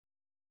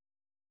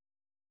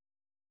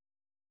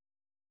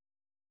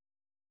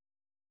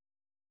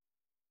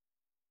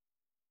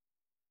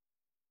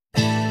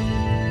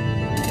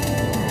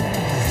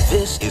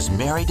This is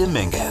Mary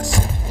Dominguez.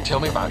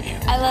 Tell me about you.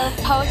 I love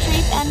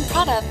poetry and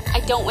Prada. I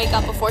don't wake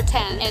up before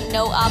 10 and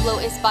no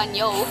hablo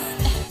español.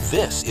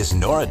 This is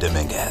Nora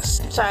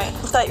Dominguez. Sorry, I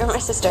thought you were my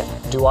sister.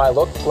 Do I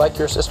look like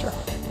your sister?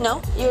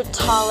 No, you're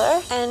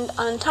taller and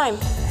on time.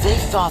 They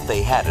thought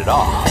they had it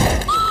all.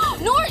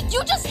 Nora,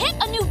 you just hit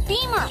a new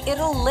Beamer.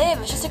 It'll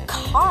live. It's just a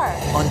car.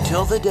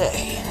 Until the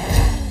day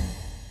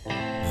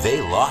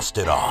they lost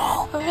it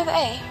all. Who are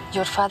they?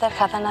 Your father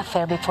had an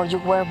affair before you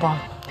were born.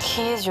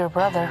 He is your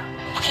brother.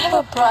 You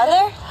have a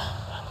brother?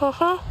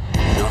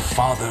 Mm-hmm. Your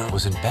father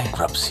was in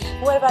bankruptcy.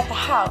 What about the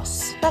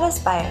house? Let us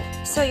buy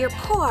it. So you're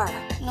poor.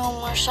 No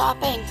more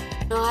shopping.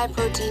 No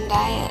high-protein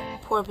diet.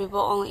 Poor people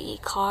only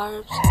eat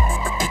carbs.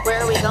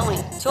 Where are we going?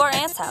 To our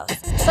aunt's house.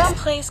 Some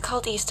place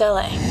called East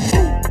LA.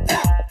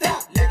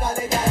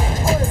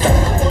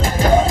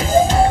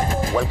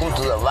 Welcome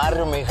to the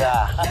barrio,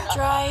 mija.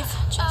 Drive.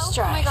 Just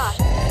drive. Oh my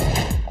God.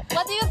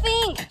 What do you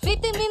think?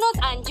 15 minutes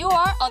and you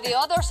are on the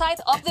other side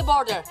of the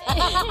border.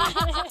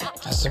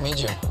 Nice to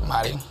meet you,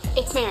 Mari.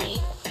 It's Mary,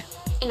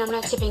 and I'm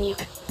not tipping you.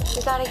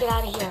 We gotta get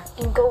out of here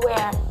and go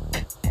where?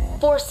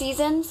 Four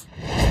Seasons?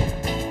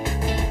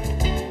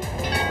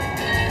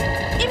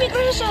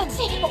 Immigration!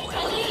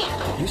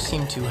 You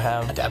seem to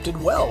have adapted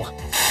well.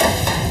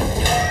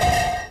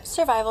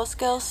 Survival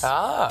skills.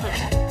 Ah.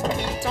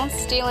 Don't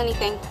steal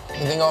anything.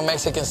 You think all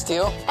Mexicans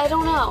steal? I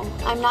don't know.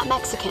 I'm not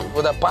Mexican.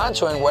 With a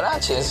pancho and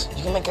huaraches,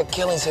 you can make a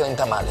killing selling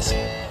tamales.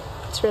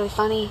 It's really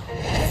funny.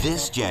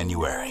 This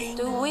January,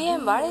 Do we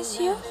embarrass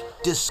you?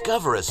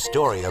 discover a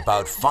story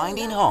about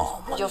finding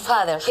home Your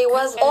father, he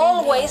was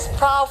always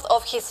proud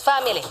of his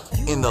family.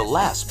 in the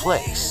last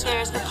place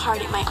There's a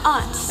party at my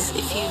aunt's,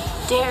 if you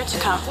dare to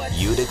come.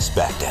 you'd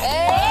expect it.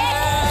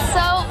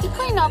 So, you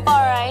cleaned up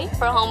all right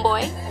for a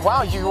homeboy.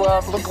 Wow, you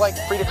look like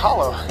Frida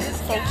Kahlo.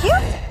 Thank you.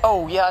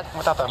 Oh, yeah,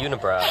 without the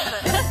unibrow.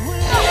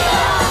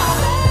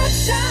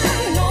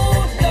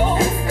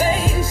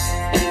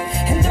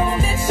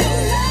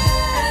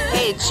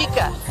 Hey,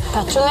 chica.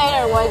 Catch you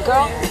later, white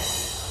girl.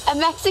 A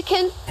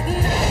Mexican?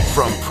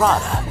 From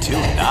Prada to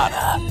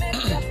nada.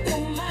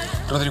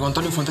 Rodrigo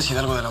Antonio Fuentes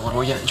Hidalgo de la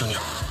Borbolla, Jr.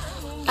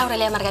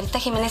 Aurelia Margarita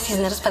Jiménez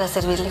Cisneros para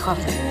servirle,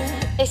 joven.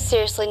 I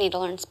seriously need to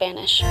learn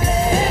Spanish.